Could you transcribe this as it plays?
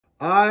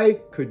I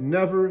could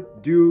never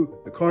do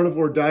the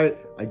carnivore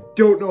diet. I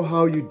don't know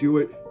how you do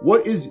it.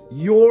 What is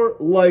your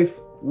life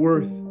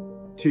worth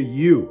to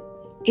you?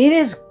 It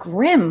is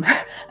grim.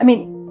 I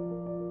mean,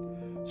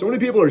 so many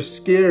people are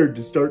scared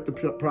to start the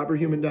proper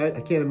human diet.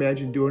 I can't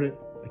imagine doing it.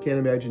 I can't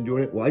imagine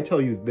doing it. Well, I tell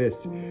you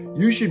this,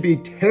 you should be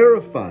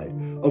terrified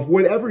of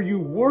whatever you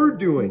were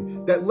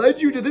doing that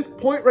led you to this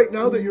point right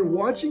now that you're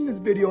watching this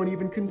video and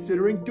even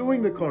considering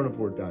doing the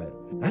carnivore diet.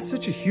 That's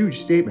such a huge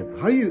statement.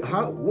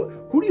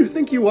 Who do you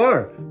think you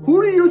are?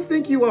 Who do you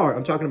think you are?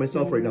 I'm talking to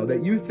myself right now,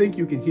 that you think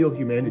you can heal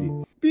humanity.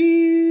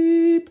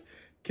 Beep.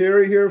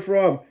 Carrie here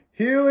from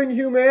Healing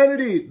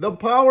Humanity, the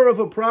power of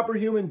a proper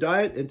human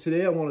diet. And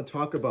today I want to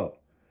talk about,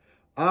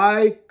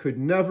 I could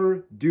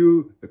never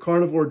do the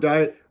carnivore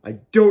diet. I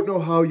don't know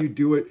how you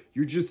do it.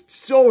 You're just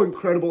so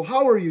incredible.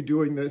 How are you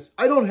doing this?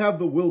 I don't have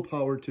the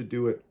willpower to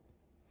do it.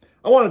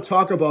 I want to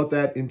talk about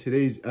that in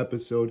today's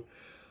episode.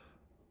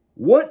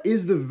 What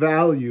is the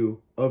value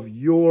of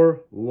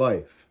your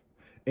life?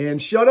 And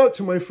shout out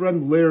to my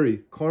friend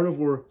Larry,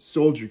 Carnivore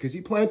Soldier, because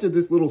he planted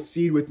this little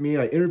seed with me.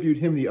 I interviewed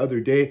him the other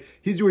day.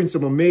 He's doing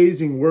some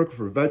amazing work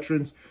for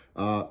veterans.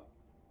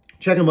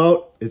 Check him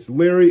out. It's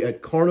Larry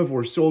at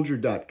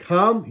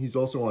carnivoresoldier.com. He's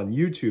also on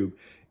YouTube.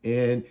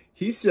 And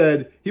he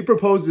said, he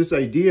proposed this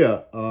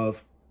idea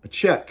of a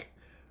check.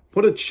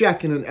 Put a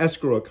check in an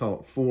escrow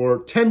account for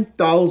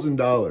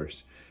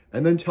 $10,000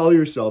 and then tell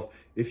yourself,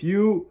 if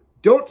you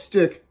don't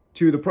stick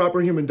to the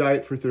proper human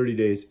diet for 30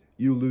 days,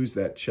 you lose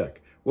that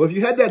check. Well, if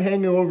you had that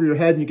hanging over your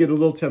head and you get a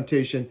little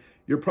temptation,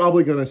 you're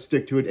probably going to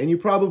stick to it, and you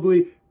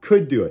probably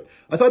could do it.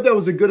 I thought that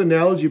was a good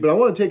analogy, but I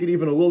want to take it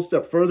even a little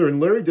step further, and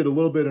Larry did a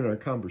little bit in our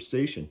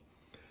conversation.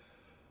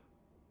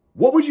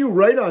 What would you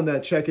write on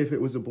that check if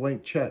it was a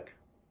blank check?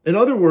 In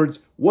other words,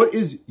 what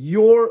is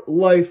your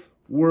life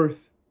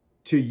worth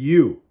to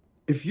you?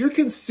 If you're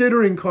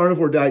considering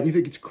carnivore diet and you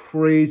think it's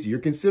crazy, you're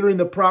considering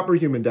the proper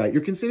human diet,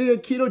 you're considering a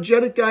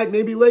ketogenic diet,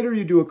 maybe later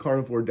you do a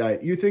carnivore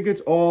diet, you think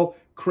it's all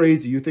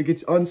crazy, you think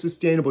it's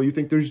unsustainable, you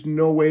think there's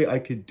no way I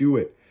could do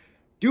it,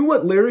 do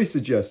what Larry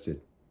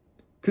suggested.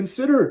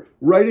 Consider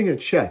writing a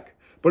check,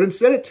 but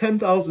instead of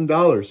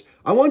 $10,000,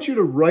 I want you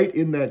to write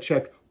in that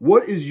check,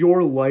 what is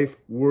your life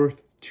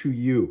worth to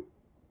you?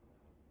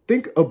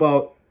 Think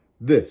about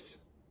this.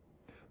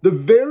 The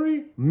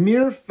very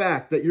mere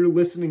fact that you're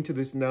listening to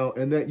this now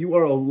and that you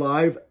are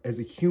alive as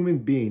a human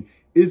being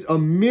is a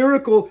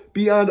miracle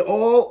beyond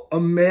all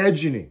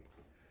imagining.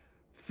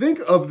 Think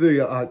of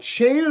the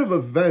chain of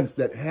events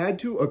that had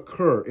to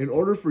occur in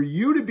order for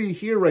you to be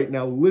here right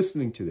now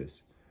listening to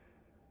this.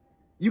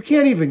 You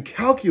can't even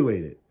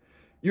calculate it.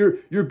 Your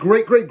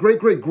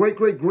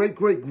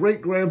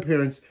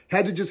great-great-great-great-great-great-great-great-grandparents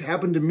had to just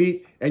happen to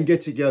meet and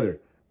get together.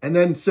 And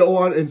then so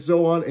on and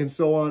so on and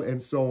so on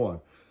and so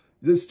on.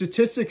 The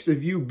statistics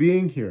of you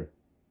being here.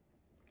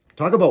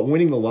 Talk about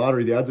winning the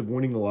lottery, the odds of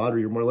winning the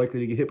lottery. You're more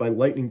likely to get hit by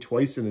lightning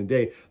twice in a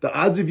day. The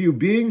odds of you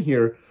being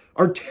here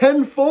are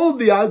tenfold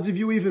the odds of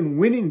you even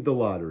winning the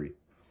lottery.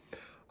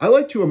 I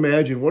like to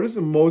imagine, what is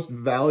the most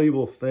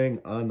valuable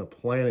thing on the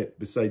planet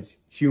besides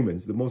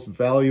humans? The most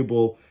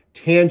valuable,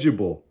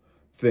 tangible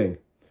thing.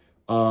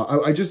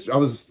 I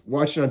was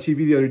watching on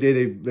TV the other day,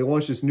 they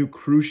launched this new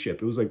cruise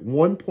ship. It was like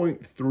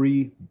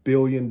 $1.3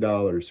 billion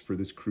for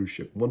this cruise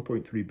ship,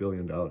 $1.3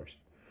 billion.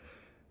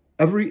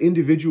 Every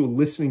individual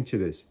listening to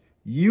this,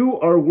 you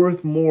are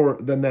worth more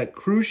than that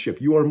cruise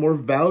ship. You are more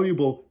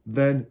valuable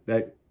than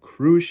that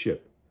cruise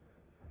ship.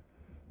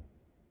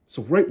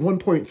 So write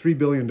 $1.3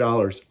 billion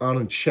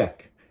on a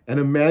check and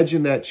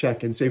imagine that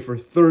check and say, for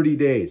 30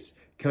 days,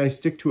 can I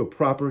stick to a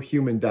proper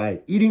human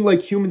diet? Eating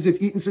like humans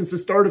have eaten since the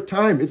start of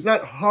time. It's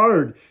not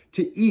hard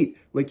to eat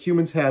like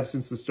humans have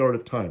since the start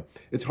of time.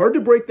 It's hard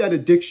to break that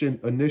addiction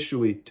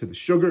initially to the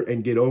sugar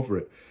and get over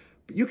it.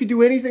 But you could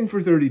do anything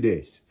for 30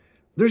 days.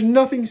 There's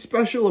nothing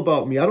special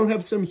about me. I don't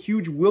have some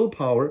huge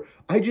willpower.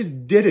 I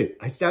just did it.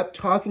 I stopped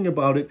talking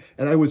about it,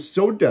 and I was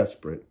so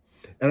desperate,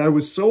 and I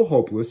was so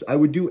hopeless. I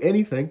would do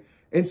anything,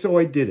 and so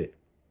I did it.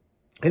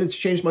 And it's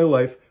changed my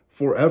life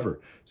forever.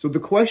 So the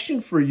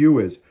question for you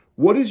is,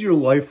 what is your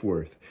life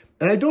worth?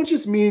 And I don't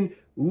just mean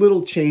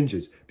little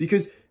changes,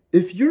 because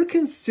if you're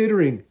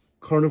considering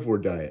carnivore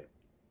diet,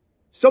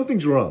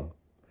 something's wrong.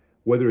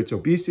 Whether it's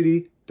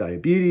obesity,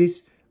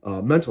 diabetes,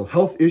 mental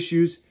health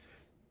issues,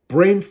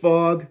 brain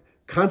fog,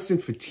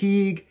 constant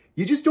fatigue,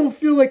 you just don't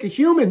feel like a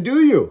human,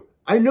 do you?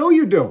 I know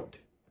you don't.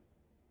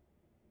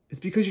 It's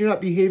because you're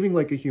not behaving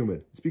like a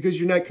human. It's because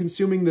you're not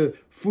consuming the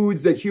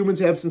foods that humans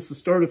have since the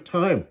start of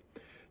time.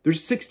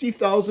 There's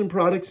 60,000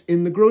 products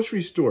in the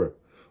grocery store.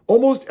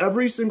 Almost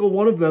every single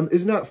one of them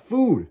is not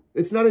food.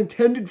 It's not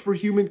intended for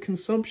human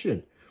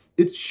consumption.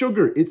 It's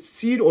sugar, it's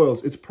seed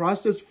oils, it's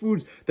processed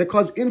foods that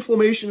cause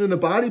inflammation in the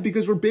body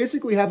because we're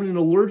basically having an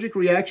allergic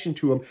reaction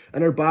to them,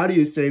 and our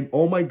body is saying,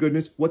 oh my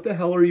goodness, what the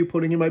hell are you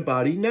putting in my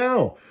body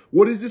now?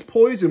 What is this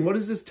poison? What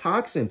is this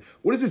toxin?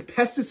 What is this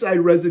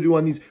pesticide residue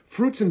on these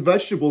fruits and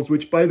vegetables,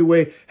 which, by the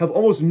way, have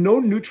almost no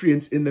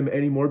nutrients in them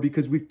anymore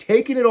because we've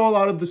taken it all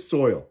out of the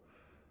soil?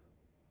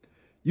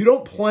 You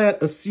don't plant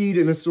a seed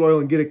in a soil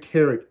and get a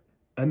carrot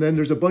and then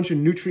there's a bunch of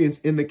nutrients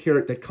in the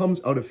carrot that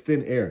comes out of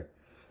thin air.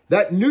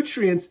 That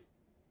nutrients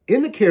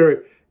in the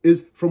carrot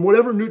is from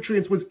whatever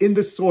nutrients was in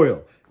the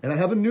soil. And I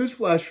have a news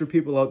flash for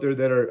people out there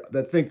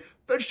that think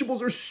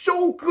vegetables are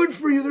so good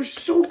for you. They're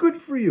so good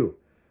for you.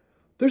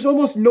 There's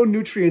almost no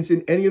nutrients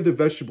in any of the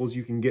vegetables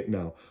you can get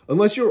now.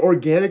 Unless you're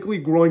organically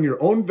growing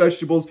your own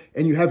vegetables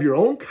and you have your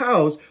own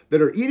cows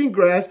that are eating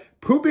grass,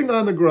 pooping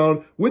on the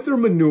ground with their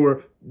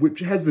manure, which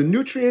has the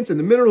nutrients and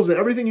the minerals and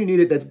everything you need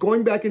it, that's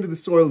going back into the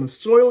soil, and the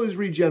soil is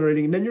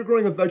regenerating, and then you're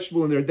growing a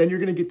vegetable in there, then you're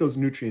going to get those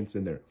nutrients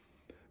in there.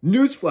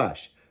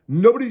 Newsflash,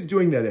 nobody's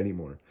doing that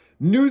anymore.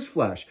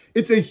 Newsflash,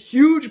 it's a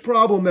huge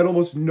problem that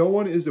almost no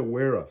one is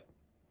aware of.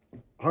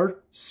 Our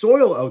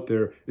soil out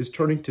there is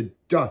turning to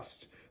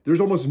dust. There's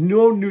almost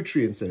no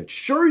nutrients in it.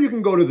 Sure, you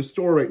can go to the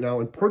store right now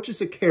and purchase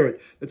a carrot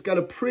that's got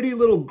a pretty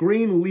little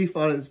green leaf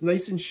on it. It's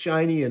nice and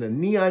shiny and a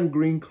neon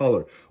green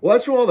color. Well,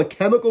 that's from all the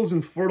chemicals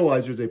and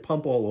fertilizers they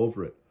pump all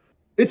over it.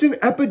 It's an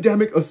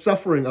epidemic of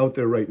suffering out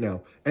there right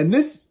now. And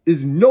this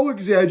is no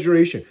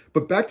exaggeration.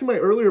 But back to my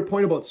earlier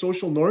point about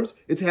social norms,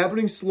 it's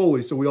happening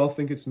slowly, so we all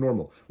think it's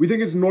normal. We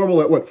think it's normal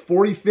that, what,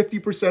 40,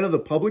 50% of the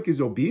public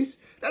is obese?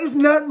 That is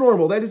not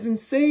normal. That is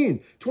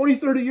insane. 20,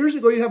 30 years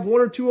ago, you'd have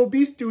 1 or 2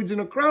 obese dudes in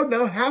a crowd.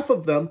 Now half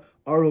of them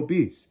are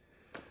obese.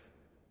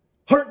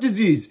 Heart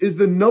disease is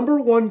the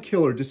 #1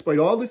 killer despite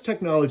all this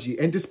technology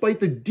and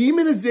despite the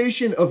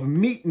demonization of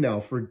meat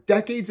now for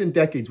decades and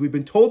decades. We've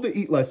been told to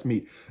eat less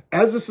meat.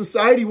 As a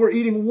society, we're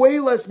eating way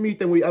less meat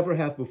than we ever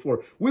have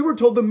before. We were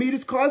told the meat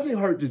is causing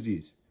heart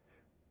disease.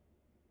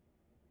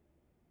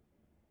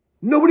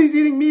 Nobody's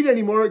eating meat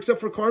anymore except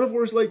for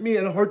carnivores like me,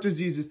 and heart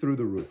disease is through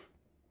the roof.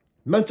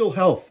 Mental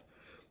health.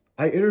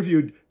 I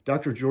interviewed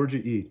Dr. Georgia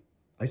E.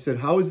 I said,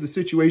 how is the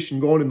situation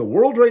going in the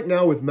world right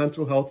now with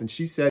mental health? And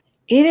she said,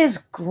 it is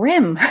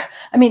grim.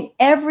 I mean,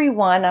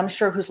 everyone, I'm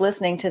sure, who's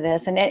listening to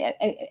this, and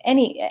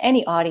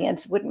any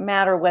audience, wouldn't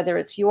matter whether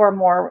it's your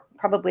more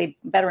probably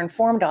better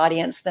informed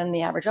audience than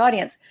the average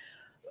audience.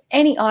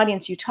 Any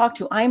audience you talk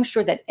to, I'm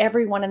sure that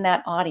everyone in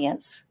that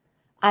audience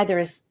either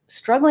is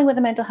struggling with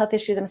a mental health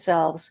issue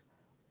themselves,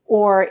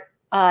 or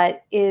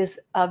is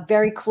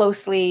very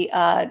closely,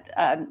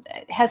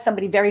 has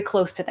somebody very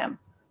close to them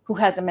who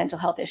has a mental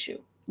health issue.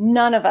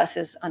 None of us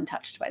is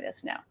untouched by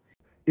this now.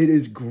 It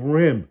is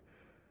grim.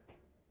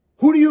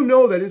 Who do you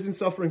know that isn't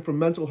suffering from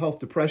mental health,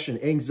 depression,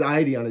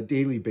 anxiety on a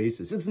daily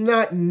basis? It's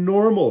not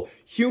normal.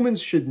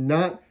 Humans should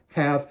not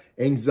have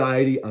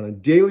anxiety on a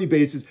daily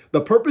basis.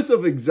 The purpose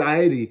of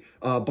anxiety,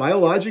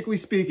 biologically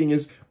speaking,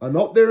 is I'm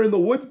out there in the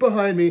woods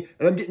behind me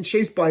and I'm getting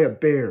chased by a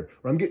bear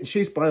or I'm getting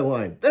chased by a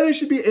lion. Then I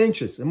should be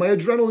anxious and my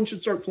adrenaline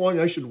should start flowing.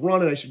 And I should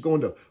run and I should go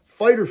into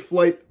fight or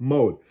flight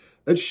mode.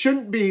 That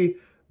shouldn't be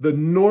the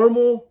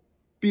normal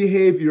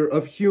behavior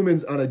of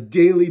humans on a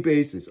daily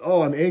basis.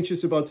 Oh, I'm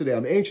anxious about today.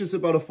 I'm anxious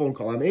about a phone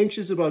call. I'm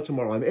anxious about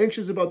tomorrow. I'm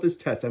anxious about this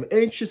test. I'm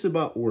anxious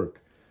about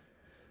work.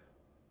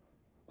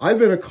 I've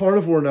been a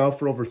carnivore now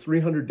for over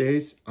 300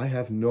 days. I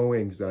have no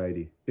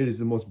anxiety. It is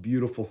the most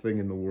beautiful thing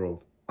in the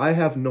world. I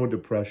have no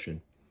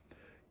depression.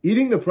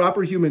 Eating the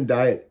proper human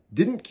diet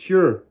didn't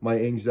cure my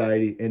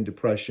anxiety and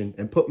depression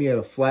and put me at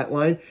a flat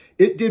line.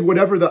 It did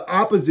whatever the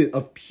opposite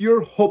of pure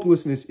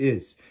hopelessness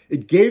is.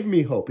 It gave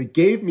me hope. It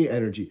gave me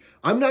energy.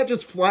 I'm not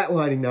just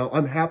flatlining now.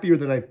 I'm happier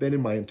than I've been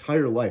in my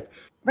entire life.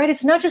 Right.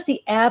 It's not just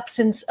the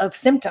absence of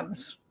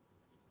symptoms.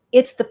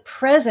 It's the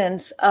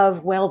presence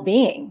of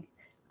well-being.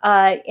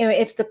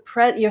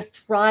 It's you're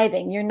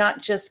thriving. You're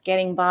not just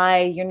getting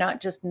by. You're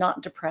not just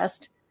not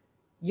depressed.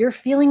 You're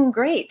feeling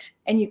great,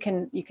 and you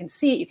can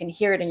see it, you can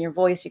hear it in your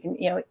voice, you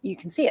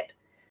can see it.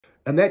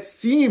 And that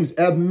seems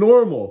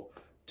abnormal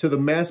to the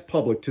mass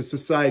public, to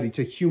society,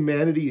 to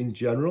humanity in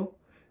general.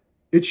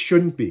 It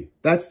shouldn't be.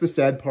 That's the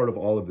sad part of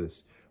all of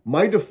this.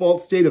 My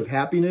default state of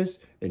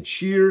happiness and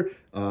cheer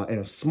and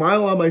a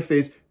smile on my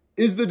face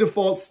is the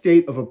default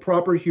state of a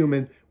proper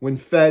human when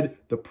fed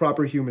the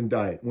proper human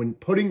diet, when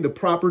putting the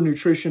proper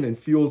nutrition and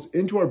fuels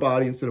into our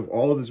body instead of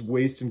all of this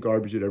waste and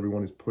garbage that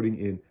everyone is putting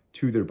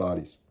into their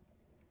bodies.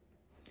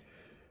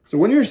 So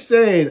when you're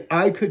saying,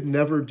 I could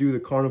never do the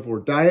carnivore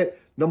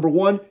diet, number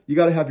one, you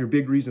got to have your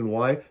big reason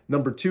why.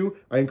 Number two,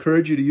 I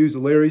encourage you to use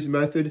Larry's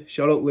method.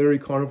 Shoutout Larry,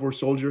 Carnivore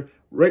Soldier.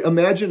 Right?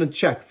 Imagine a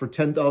check for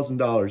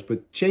 $10,000,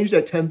 but change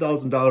that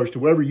 $10,000 to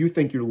whatever you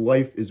think your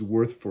life is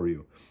worth for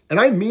you. And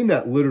I mean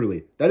that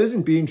literally. That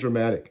isn't being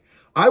dramatic.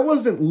 I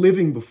wasn't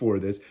living before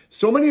this.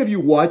 So many of you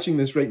watching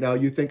this right now,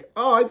 you think,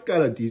 oh, I've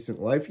got a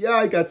decent life. Yeah,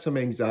 I got some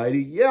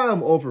anxiety. Yeah,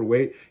 I'm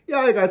overweight. Yeah,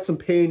 I got some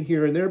pain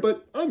here and there,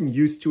 but I'm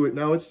used to it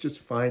now. It's just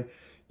fine.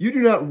 You do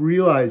not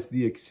realize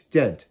the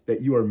extent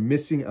that you are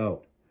missing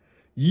out.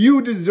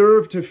 You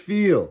deserve to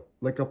feel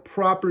like a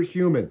proper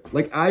human,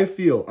 like I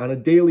feel on a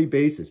daily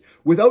basis,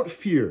 without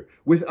fear,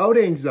 without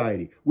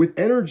anxiety, with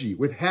energy,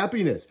 with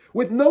happiness,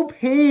 with no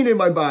pain in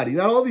my body,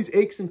 not all these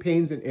aches and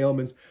pains and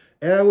ailments,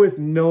 and with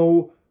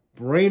no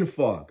brain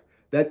fog.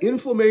 That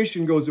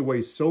inflammation goes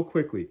away so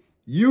quickly.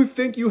 You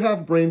think you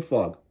have brain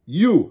fog.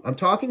 I'm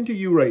talking to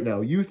you right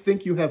now. You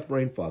think you have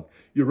brain fog.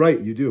 You're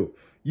right, you do.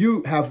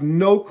 You have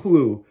no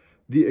clue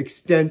the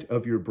extent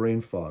of your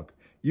brain fog.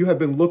 You have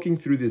been looking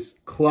through this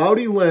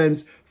cloudy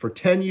lens for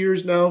 10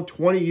 years now,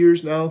 20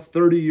 years now,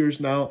 30 years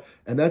now,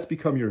 and that's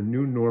become your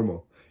new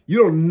normal.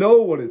 You don't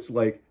know what it's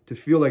like to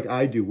feel like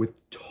I do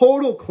with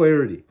total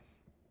clarity.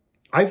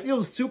 I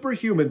feel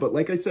superhuman, but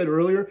like I said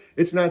earlier,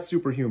 it's not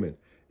superhuman.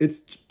 It's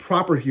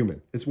proper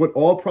human. It's what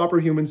all proper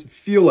humans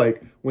feel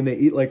like when they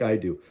eat like I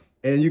do.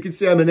 And you could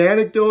say I'm an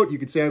anecdote, you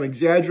could say I'm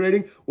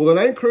exaggerating. Well, then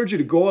I encourage you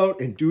to go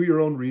out and do your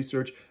own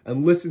research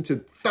and listen to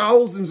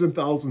thousands and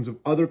thousands of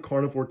other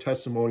carnivore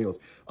testimonials.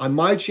 On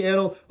my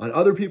channel, on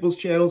other people's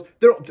channels,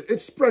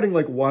 it's spreading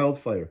like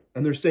wildfire.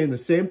 And they're saying the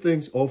same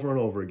things over and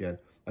over again.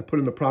 I put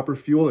in the proper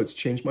fuel, it's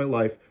changed my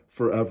life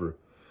forever.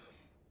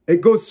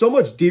 It goes so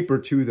much deeper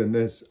too than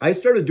this. I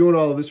started doing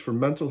all of this for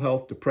mental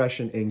health,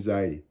 depression,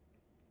 anxiety.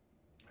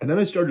 And then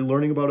I started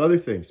learning about other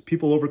things.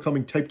 People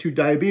overcoming type 2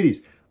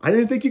 diabetes. I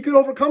didn't think you could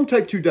overcome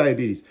type 2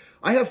 diabetes.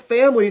 I have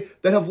family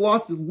that have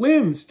lost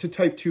limbs to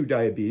type 2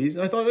 diabetes,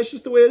 and I thought that's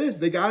just the way it is.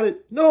 They got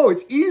it. No,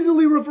 it's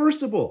easily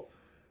reversible.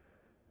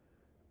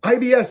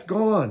 IBS,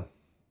 gone.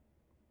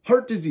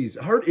 Heart disease,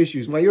 heart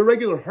issues. My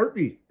irregular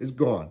heartbeat is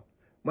gone.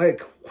 My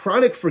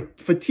chronic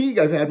fatigue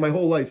I've had my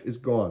whole life is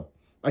gone.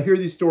 I hear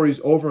these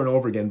stories over and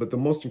over again, but the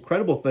most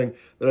incredible thing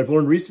that I've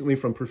learned recently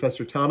from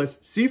Professor Thomas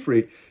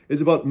Seyfried is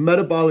about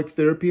metabolic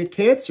therapy and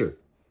cancer.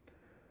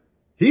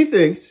 He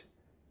thinks,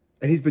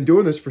 and he's been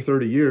doing this for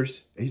 30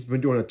 years, he's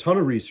been doing a ton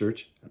of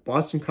research at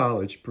Boston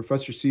College,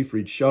 Professor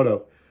Seyfried, shout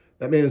out.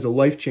 That man is a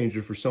life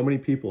changer for so many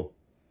people.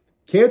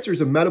 Cancer is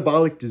a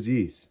metabolic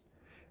disease.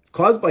 It's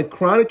caused by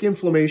chronic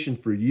inflammation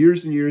for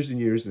years and years and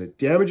years, and it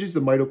damages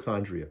the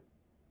mitochondria.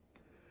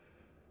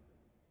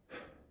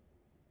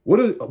 What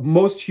do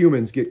most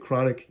humans get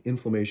chronic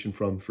inflammation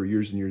from for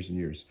years and years and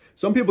years?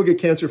 Some people get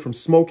cancer from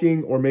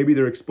smoking, or maybe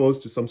they're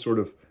exposed to some sort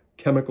of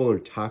chemical or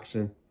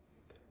toxin.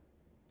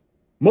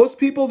 Most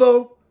people,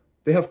 though,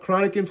 they have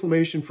chronic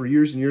inflammation for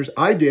years and years.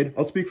 I did.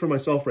 I'll speak for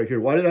myself right here.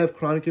 Why did I have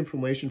chronic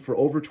inflammation for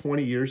over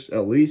 20 years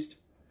at least?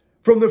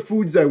 From the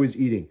foods I was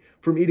eating.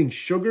 From eating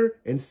sugar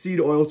and seed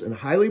oils and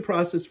highly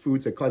processed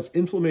foods that cause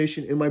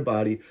inflammation in my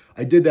body.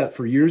 I did that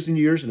for years and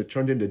years, and it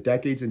turned into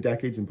decades and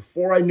decades. And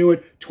before I knew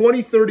it,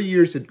 20, 30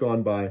 years had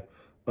gone by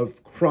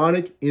of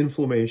chronic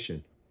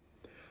inflammation.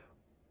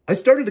 I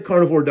started the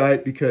carnivore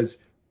diet because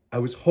I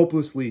was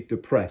hopelessly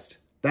depressed.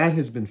 That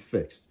has been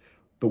fixed.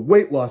 The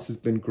weight loss has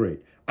been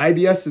great.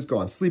 IBS is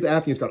gone. Sleep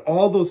apnea is gone.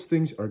 All those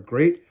things are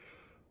great.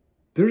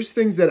 There's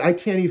things that I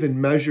can't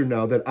even measure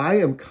now that I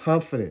am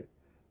confident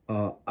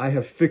I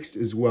have fixed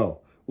as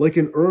well, like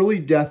an early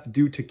death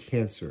due to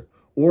cancer,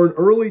 or an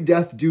early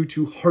death due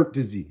to heart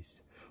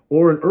disease,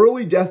 or an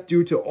early death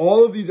due to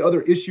all of these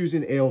other issues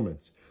and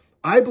ailments.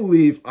 I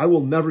believe I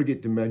will never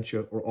get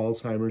dementia or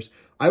Alzheimer's.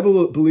 I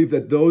believe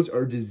that those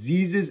are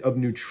diseases of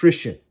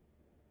nutrition.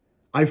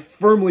 I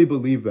firmly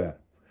believe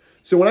that.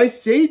 So when I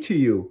say to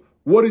you,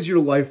 what is your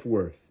life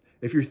worth?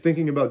 If you're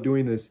thinking about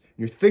doing this, and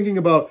you're thinking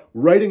about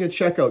writing a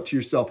check out to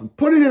yourself and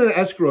putting it in an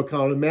escrow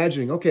account,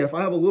 imagining, okay, if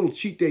I have a little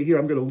cheat day here,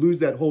 I'm going to lose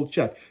that whole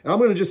check. And I'm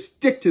going to just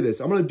stick to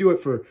this. I'm going to do it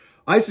for,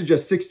 I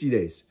suggest 60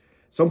 days.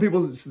 Some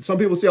people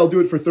say I'll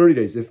do it for 30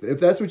 days. If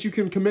that's what you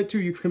can commit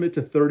to, you commit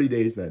to 30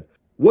 days then.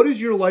 What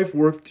is your life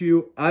worth to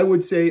you? I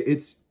would say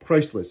it's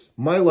priceless.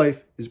 My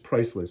life is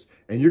priceless.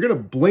 And you're going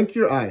to blink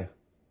your eye.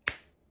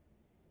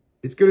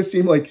 It's going to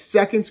seem like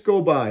seconds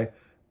go by,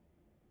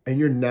 and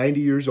you're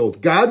 90 years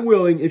old. God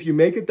willing, if you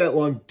make it that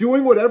long,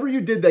 doing whatever you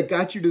did that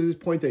got you to this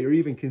point that you're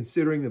even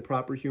considering the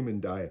proper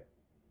human diet.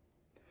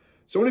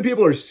 So many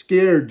people are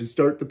scared to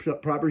start the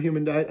proper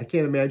human diet. I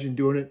can't imagine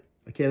doing it.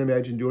 I can't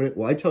imagine doing it.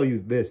 Well, I tell you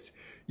this,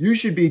 you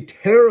should be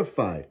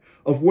terrified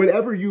of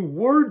whatever you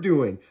were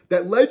doing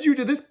that led you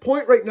to this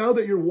point right now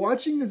that you're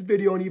watching this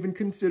video and even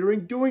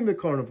considering doing the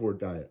carnivore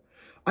diet.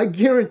 I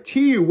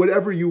guarantee you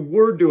whatever you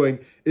were doing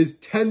is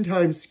 10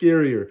 times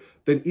scarier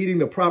than eating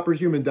the proper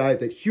human diet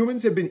that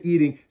humans have been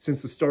eating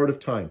since the start of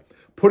time.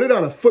 Put it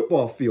on a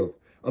football field.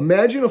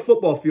 Imagine a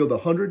football field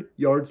 100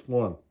 yards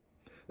long.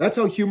 That's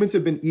how humans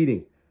have been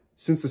eating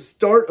since the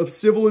start of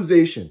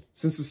civilization,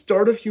 since the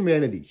start of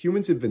humanity.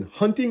 Humans have been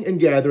hunting and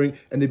gathering,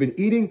 and they've been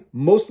eating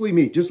mostly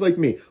meat, just like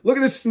me. Look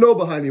at this snow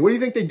behind me. What do you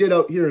think they did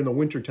out here in the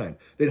wintertime?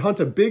 They'd hunt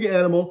a big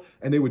animal,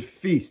 and they would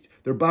feast.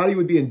 Their body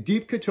would be in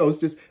deep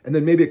ketosis, and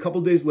then maybe a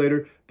couple days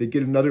later, they'd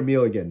get another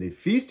meal again. They'd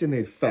feast and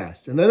they'd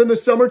fast. And then in the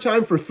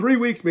summertime, for 3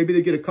 weeks, maybe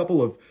they'd get a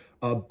couple of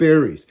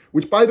berries,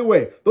 which, by the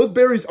way, those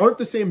berries aren't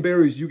the same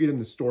berries you get in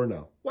the store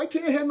now. Why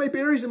can't I have my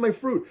berries in my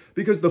fruit?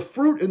 Because the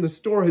fruit in the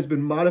store has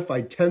been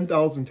modified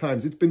 10,000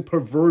 times. It's been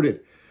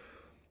perverted.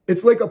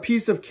 It's like a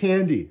piece of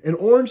candy. An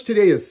orange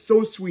today is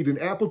so sweet. An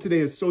apple today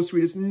is so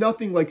sweet. It's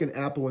nothing like an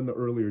apple in the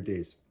earlier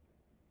days.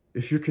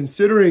 If you're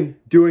considering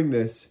doing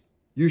this,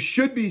 you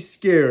should be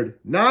scared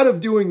not of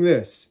doing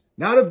this,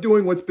 not of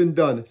doing what's been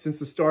done since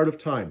the start of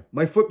time.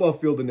 My football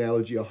field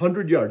analogy,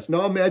 100 yards.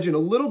 Now imagine a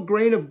little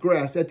grain of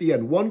grass at the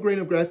end, 1 grain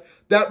of grass.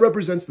 That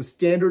represents the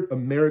standard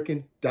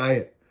American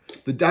diet.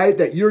 The diet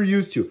that you're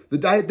used to, the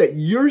diet that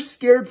you're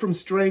scared from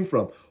straying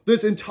from.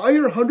 This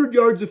entire 100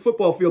 yards of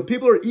football field,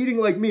 people are eating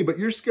like me, but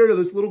you're scared of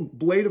this little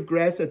blade of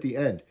grass at the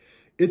end.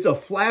 It's a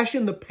flash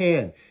in the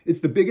pan. It's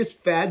the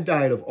biggest fad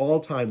diet of all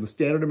time, the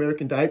standard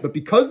American diet. But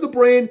because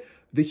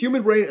the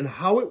human brain and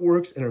how it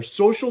works and our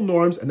social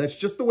norms, and that's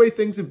just the way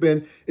things have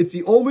been, it's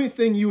the only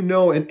thing you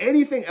know, and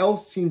anything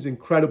else seems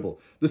incredible.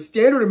 The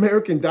standard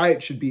American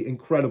diet should be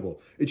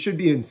incredible. It should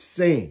be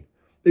insane.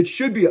 It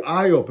should be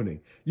eye-opening.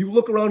 You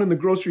look around in the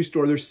grocery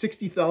store, there's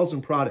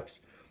 60,000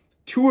 products.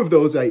 2 of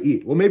those I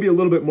eat. Well, maybe a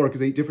little bit more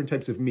because I eat different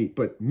types of meat,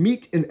 but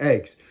meat and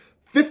eggs.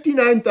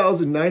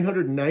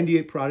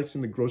 59,998 products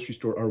in the grocery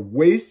store are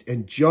waste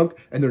and junk,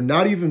 and they're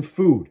not even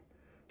food.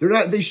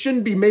 They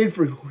shouldn't be made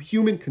for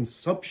human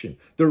consumption.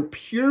 They're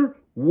pure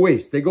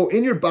waste. They go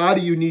in your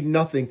body, you need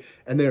nothing,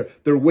 and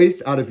they're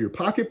waste out of your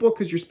pocketbook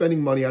because you're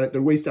spending money on it.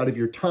 They're waste out of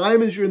your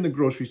time as you're in the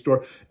grocery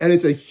store, and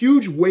it's a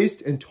huge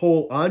waste and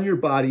toll on your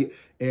body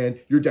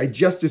and your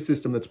digestive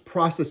system that's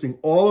processing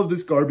all of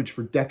this garbage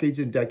for decades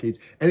and decades,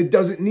 and it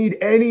doesn't need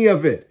any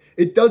of it.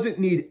 It doesn't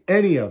need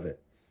any of it.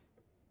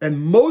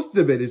 And most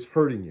of it is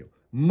hurting you.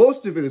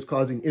 Most of it is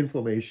causing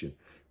inflammation.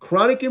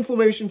 Chronic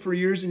inflammation for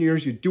years and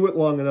years, you do it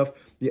long enough,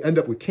 you end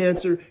up with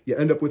cancer, you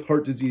end up with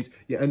heart disease,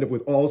 you end up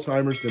with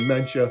Alzheimer's,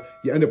 dementia,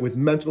 you end up with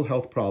mental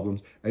health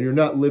problems, and you're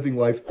not living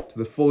life to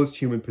the fullest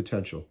human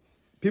potential.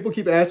 People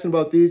keep asking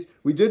about these.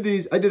 We did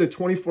these. I did a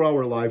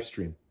 24-hour live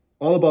stream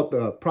all about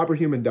the proper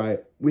human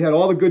diet. We had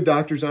all the good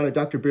doctors on it,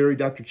 Dr. Barry,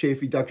 Dr.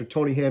 Chafee, Dr.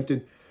 Tony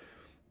Hampton.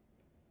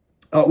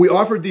 We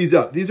offered these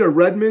up. These are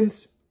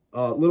Redmond's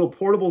little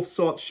portable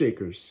salt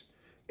shakers.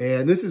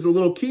 And this is a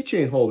little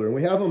keychain holder, and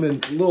we have them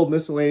in little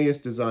miscellaneous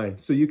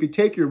designs. So you could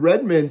take your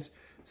Redmond's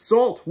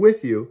salt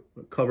with you.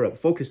 Cover up,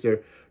 focus there.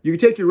 You can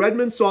take your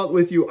Redmond salt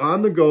with you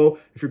on the go.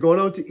 If you're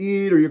going out to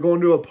eat or you're going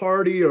to a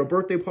party or a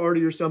birthday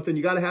party or something,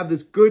 you got to have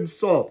this good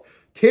salt.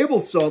 Table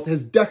salt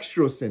has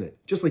dextrose in it,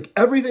 just like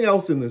everything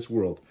else in this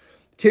world.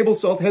 Table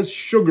salt has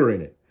sugar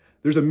in it.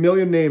 There's a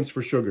million names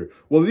for sugar.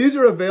 Well, these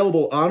are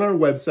available on our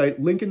website,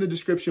 link in the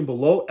description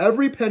below.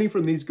 Every penny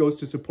from these goes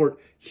to support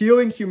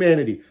healing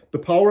humanity, the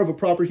power of a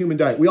proper human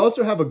diet. We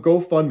also have a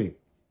GoFundMe.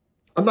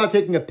 I'm not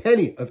taking a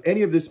penny of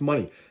any of this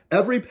money.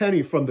 Every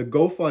penny from the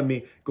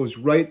GoFundMe goes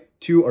right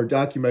to our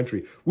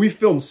documentary. We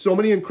filmed so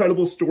many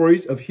incredible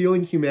stories of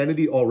healing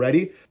humanity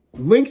already.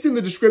 Links in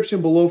the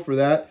description below for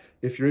that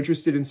if you're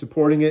interested in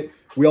supporting it.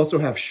 We also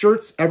have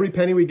shirts. Every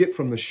penny we get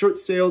from the shirt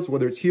sales,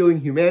 whether it's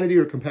Healing Humanity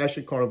or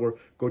Compassionate Carnivore,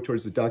 go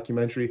towards the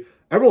documentary.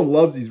 Everyone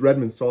loves these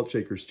Redmond salt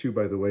shakers too,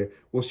 by the way.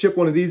 We'll ship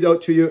one of these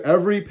out to you.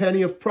 Every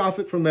penny of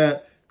profit from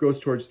that goes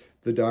towards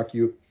the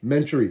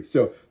documentary.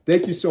 So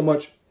thank you so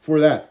much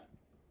for that.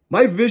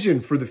 My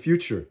vision for the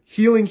future,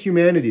 healing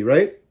humanity,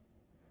 right?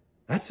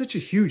 That's such a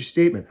huge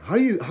statement. Who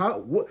do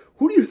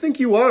you think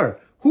you are?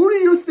 Who do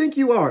you think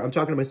you are? I'm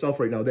talking to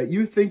myself right now, that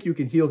you think you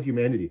can heal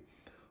humanity.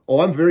 Oh,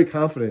 I'm very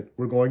confident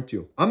we're going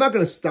to. I'm not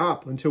going to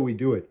stop until we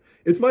do it.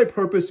 It's my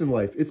purpose in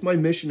life. It's my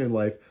mission in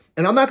life.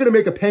 And I'm not going to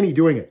make a penny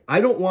doing it. I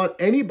don't want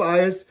any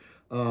bias.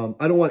 I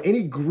don't want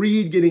any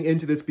greed getting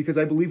into this because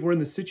I believe we're in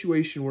the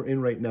situation we're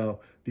in right now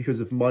because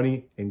of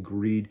money and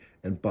greed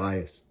and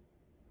bias.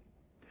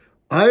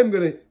 I'm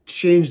going to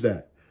change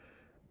that.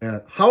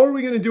 How are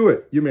we going to do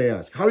it, you may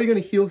ask? How are you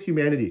going to heal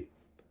humanity?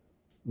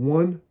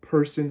 One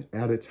person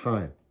at a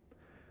time.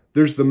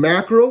 There's the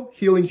macro,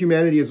 healing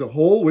humanity as a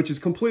whole, which is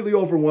completely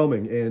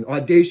overwhelming and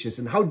audacious.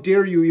 And how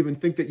dare you even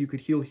think that you could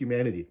heal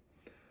humanity?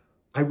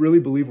 I really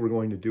believe we're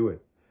going to do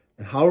it.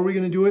 And how are we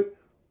going to do it?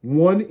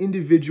 One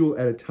individual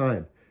at a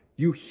time.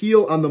 You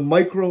heal on the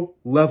micro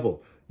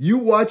level. You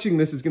watching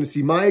this is going to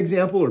see my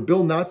example or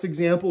Bill Knott's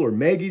example or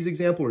Maggie's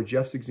example or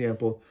Jeff's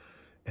example.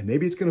 And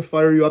maybe it's going to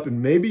fire you up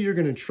and maybe you're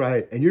going to try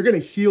it and you're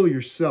going to heal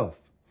yourself.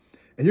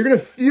 And you're going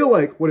to feel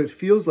like what it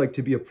feels like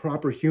to be a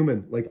proper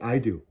human like I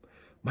do.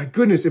 My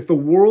goodness, if the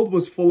world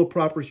was full of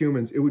proper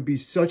humans, it would be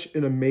such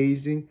an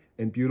amazing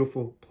and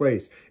beautiful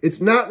place. It's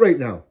not right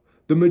now.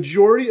 The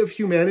majority of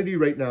humanity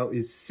right now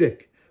is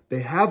sick.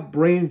 They have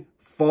brain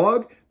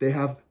fog. They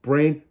have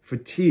brain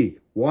fatigue.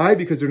 Why?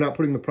 Because they're not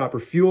putting the proper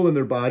fuel in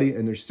their body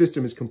and their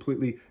system is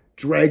completely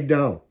dragged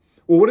down.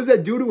 Well, what does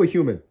that do to a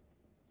human?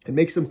 It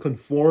makes them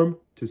conform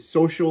to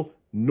social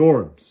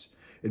norms.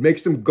 It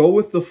makes them go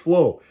with the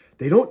flow.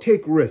 They don't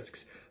take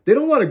risks. They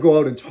don't want to go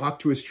out and talk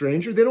to a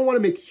stranger. They don't want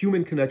to make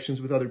human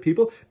connections with other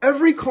people.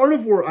 Every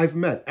carnivore I've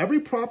met, every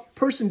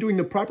person doing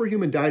the proper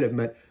human diet I've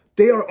met,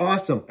 they are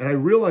awesome. And I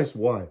realized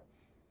why.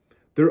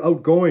 They're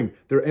outgoing.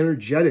 They're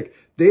energetic.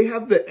 They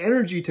have the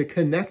energy to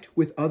connect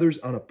with others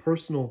on a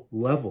personal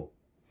level.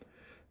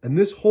 And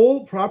this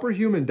whole proper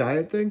human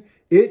diet thing,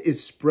 it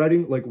is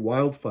spreading like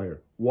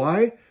wildfire.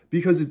 Why?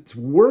 Because it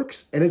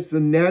works and it's the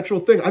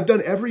natural thing. I've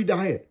done every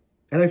diet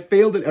and I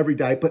failed at every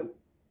diet. But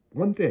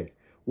one thing,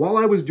 while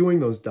I was doing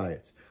those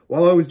diets,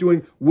 while I was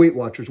doing Weight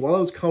Watchers, while I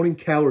was counting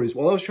calories,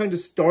 while I was trying to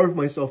starve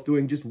myself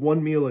doing just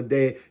one meal a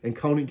day and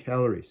counting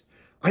calories,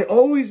 I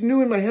always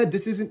knew in my head,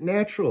 this isn't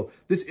natural.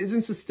 This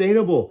isn't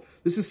sustainable.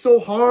 This is so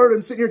hard.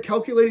 I'm sitting here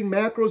calculating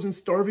macros and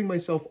starving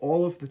myself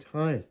all of the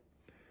time.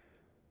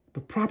 The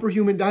proper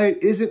human diet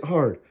isn't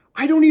hard.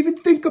 I don't even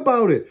think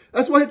about it.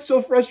 That's why it's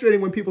so frustrating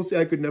when people say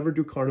I could never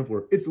do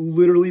carnivore. It's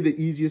literally the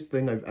easiest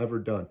thing I've ever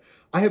done.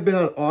 I have been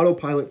on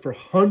autopilot for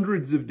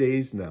hundreds of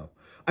days now.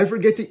 I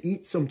forget to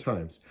eat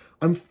sometimes.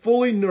 I'm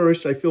fully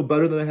nourished. I feel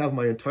better than I have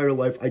my entire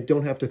life. I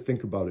don't have to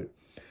think about it.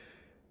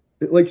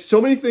 Like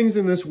so many things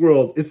in this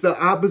world, it's the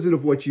opposite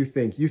of what you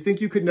think. You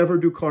think you could never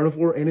do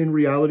carnivore, and in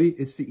reality,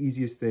 it's the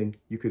easiest thing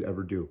you could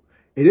ever do.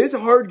 It is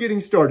hard getting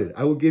started.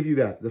 I will give you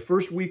that. The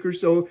first week or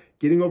so,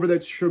 getting over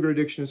that sugar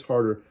addiction is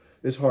hard,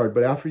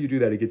 but after you do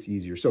that, it gets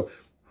easier. So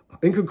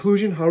in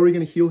conclusion, how are we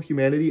going to heal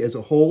humanity as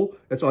a whole?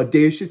 That's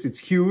audacious. It's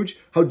huge.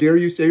 How dare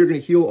you say you're going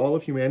to heal all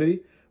of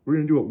humanity? We're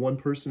going to do it one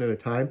person at a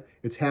time.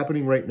 It's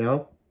happening right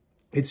now.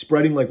 It's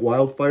spreading like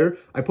wildfire.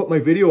 I put my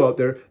video out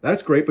there.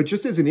 That's great. But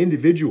just as an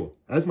individual,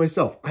 as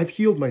myself, I've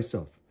healed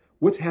myself.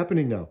 What's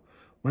happening now?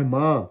 My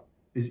mom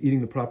is eating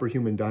the proper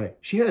human diet.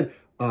 She had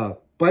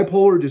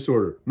bipolar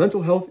disorder,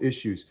 mental health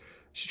issues.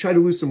 She tried to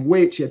lose some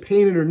weight. She had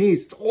pain in her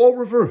knees. It's all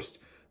reversed.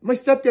 My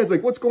stepdad's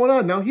like, what's going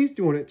on? Now he's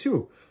doing it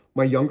too.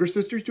 My younger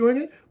sister's doing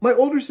it. My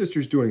older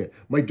sister's doing it.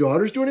 My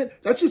daughter's doing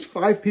it. That's just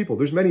 5 people.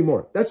 There's many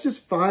more. That's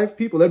just 5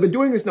 people that have been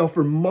doing this now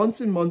for months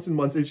and months and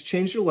months. And it's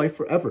changed their life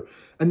forever.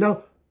 And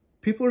now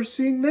people are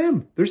seeing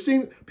them.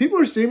 People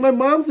are seeing my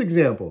mom's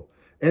example.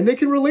 And they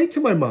can relate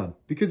to my mom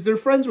because they're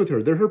friends with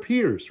her. They're her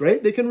peers,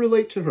 right? They can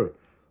relate to her.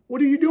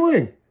 What are you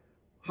doing?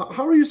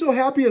 How are you so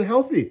happy and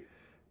healthy?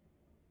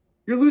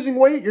 You're losing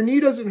weight. Your knee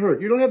doesn't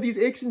hurt. You don't have these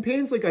aches and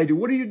pains like I do.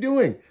 What are you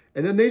doing?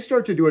 And then they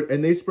start to do it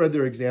and they spread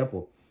their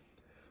example.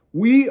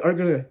 We are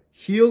going to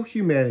heal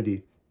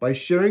humanity by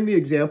sharing the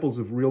examples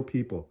of real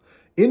people.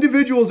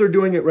 Individuals are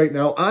doing it right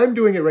now. I'm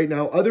doing it right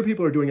now. Other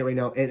people are doing it right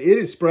now. And it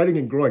is spreading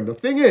and growing. The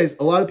thing is,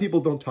 a lot of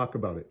people don't talk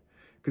about it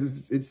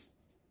because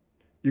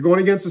you're going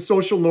against a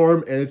social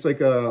norm and it's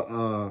like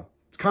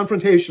it's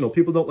confrontational.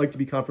 People don't like to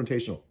be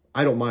confrontational.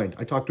 I don't mind.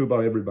 I talk to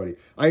about everybody.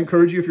 I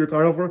encourage you, if you're a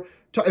carnivore,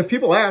 if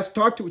people ask,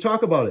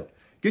 talk about it.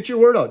 Get your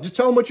word out. Just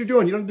tell them what you're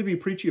doing. You don't have to be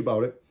preachy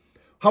about it.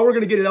 How we're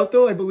going to get it out,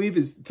 though, I believe,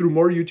 is through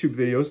more YouTube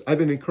videos. I've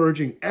been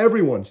encouraging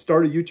everyone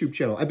start a YouTube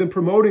channel. I've been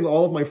promoting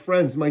all of my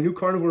friends, my new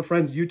carnivore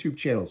friends' YouTube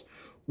channels.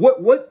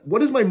 What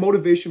is my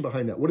motivation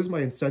behind that? What is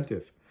my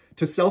incentive?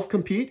 To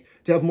self-compete?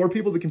 To have more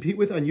people to compete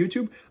with on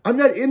YouTube? I'm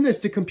not in this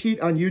to compete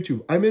on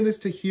YouTube. I'm in this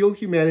to heal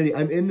humanity.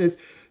 I'm in this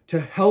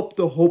to help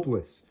the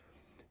hopeless.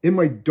 In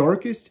my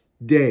darkest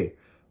day,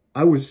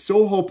 I was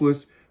so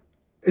hopeless.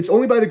 It's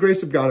only by the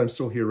grace of God I'm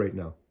still here right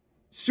now.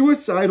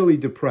 Suicidally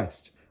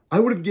depressed. I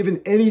would have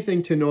given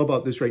anything to know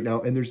about this right now,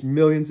 and there's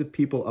millions of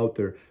people out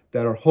there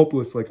that are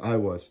hopeless like I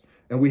was.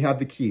 And we have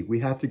the key.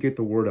 We have to get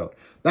the word out.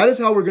 That is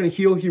how we're going to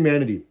heal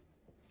humanity.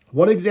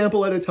 One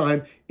example at a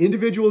time,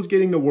 individuals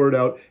getting the word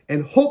out,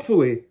 and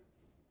hopefully,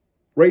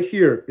 right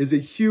here is a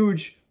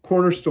huge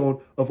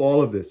cornerstone of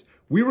all of this.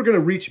 We were going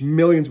to reach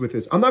millions with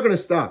this. I'm not going to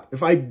stop.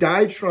 If I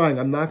die trying,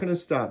 I'm not going to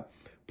stop.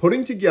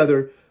 Putting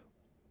together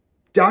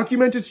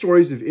documented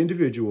stories of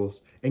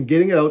individuals and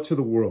getting it out to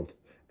the world.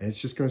 And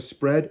it's just going to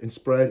spread and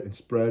spread and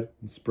spread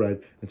and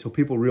spread until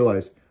people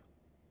realize,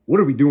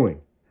 what are we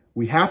doing?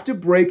 We have to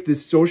break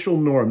this social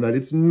norm that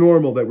it's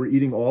normal that we're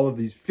eating all of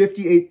these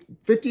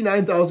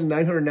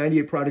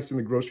 59,998 products in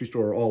the grocery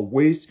store are all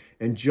waste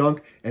and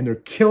junk, and they're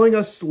killing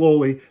us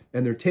slowly,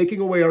 and they're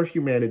taking away our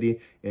humanity.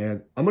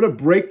 And I'm going to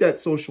break that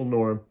social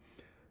norm,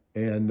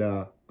 and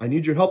I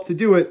need your help to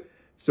do it.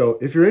 So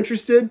if you're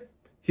interested,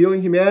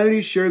 healing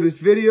humanity, share this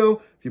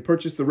video. If you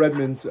purchase the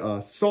Redmond's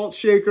salt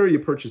shaker, you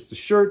purchase the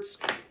shirts,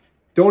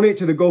 donate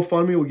to the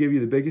GoFundMe. We'll give you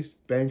the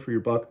biggest bang for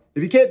your buck.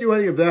 If you can't do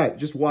any of that,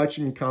 just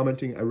watching and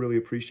commenting, I really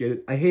appreciate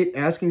it. I hate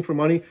asking for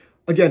money.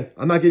 Again,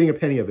 I'm not getting a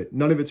penny of it.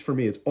 None of it's for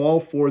me. It's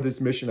all for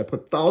this mission. I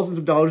put thousands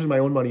of dollars of my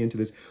own money into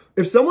this.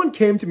 If someone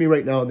came to me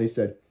right now and they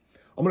said,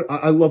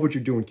 I love what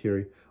you're doing,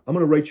 Carrie. I'm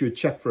going to write you a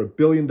check for $1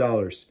 billion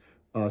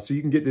so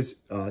you can get this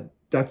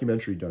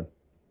documentary done.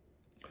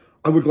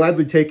 I would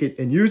gladly take it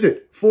and use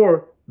it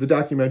for the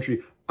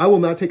documentary. I will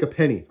not take a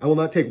penny. I will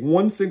not take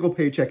one single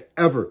paycheck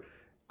ever,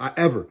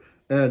 ever.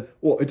 And,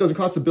 well, it doesn't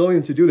cost $1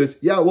 billion to do this.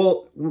 Yeah,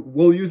 well,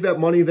 we'll use that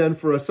money then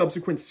for a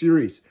subsequent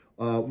series.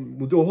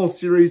 We'll do a whole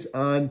series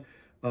on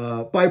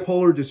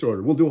bipolar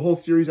disorder. We'll do a whole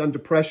series on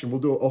depression.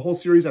 We'll do a whole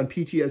series on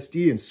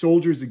PTSD and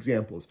soldiers'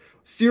 examples.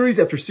 Series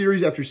after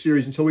series after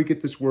series until we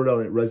get this word out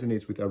and it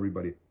resonates with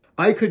everybody.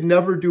 I could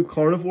never do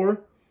carnivore.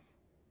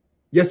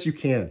 Yes, you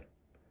can.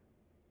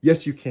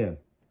 Yes, you can.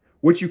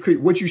 What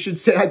you should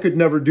say I could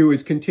never do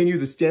is continue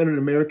the standard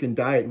American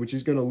diet, which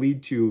is going to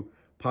lead to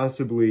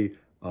possibly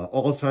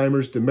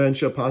Alzheimer's,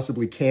 dementia,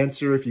 possibly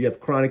cancer if you have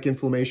chronic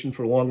inflammation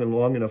for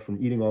long enough from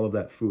eating all of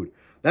that food.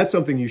 That's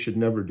something you should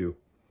never do.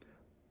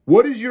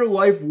 What is your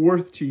life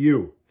worth to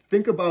you?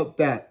 Think about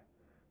that.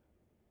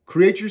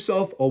 Create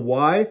yourself a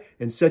why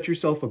and set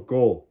yourself a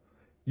goal.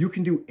 You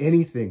can do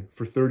anything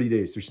for 30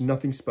 days. There's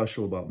nothing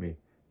special about me.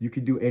 You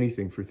can do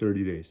anything for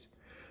 30 days.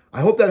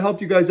 I hope that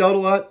helped you guys out a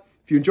lot.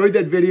 If you enjoyed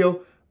that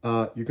video,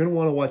 you're going to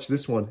want to watch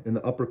this one in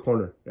the upper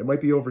corner. It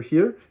might be over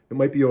here. It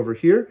might be over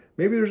here.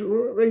 Maybe there's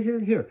right here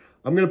and here.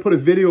 I'm going to put a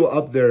video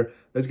up there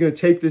that's going to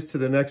take this to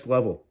the next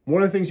level.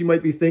 One of the things you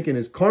might be thinking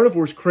is,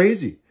 carnivore's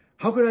crazy.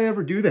 How could I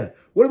ever do that?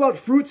 What about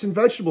fruits and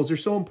vegetables? They're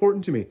so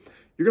important to me.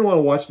 You're going to want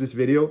to watch this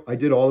video. I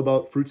did all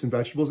about fruits and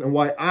vegetables and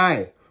why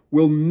I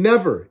will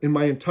never in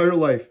my entire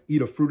life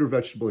eat a fruit or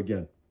vegetable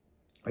again.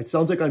 It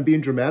sounds like I'm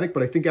being dramatic,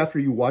 but I think after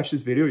you watch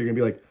this video, you're going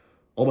to be like,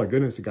 oh my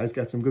goodness, the guy's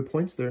got some good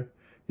points there.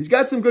 He's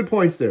got some good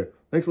points there.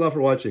 Thanks a lot for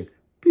watching.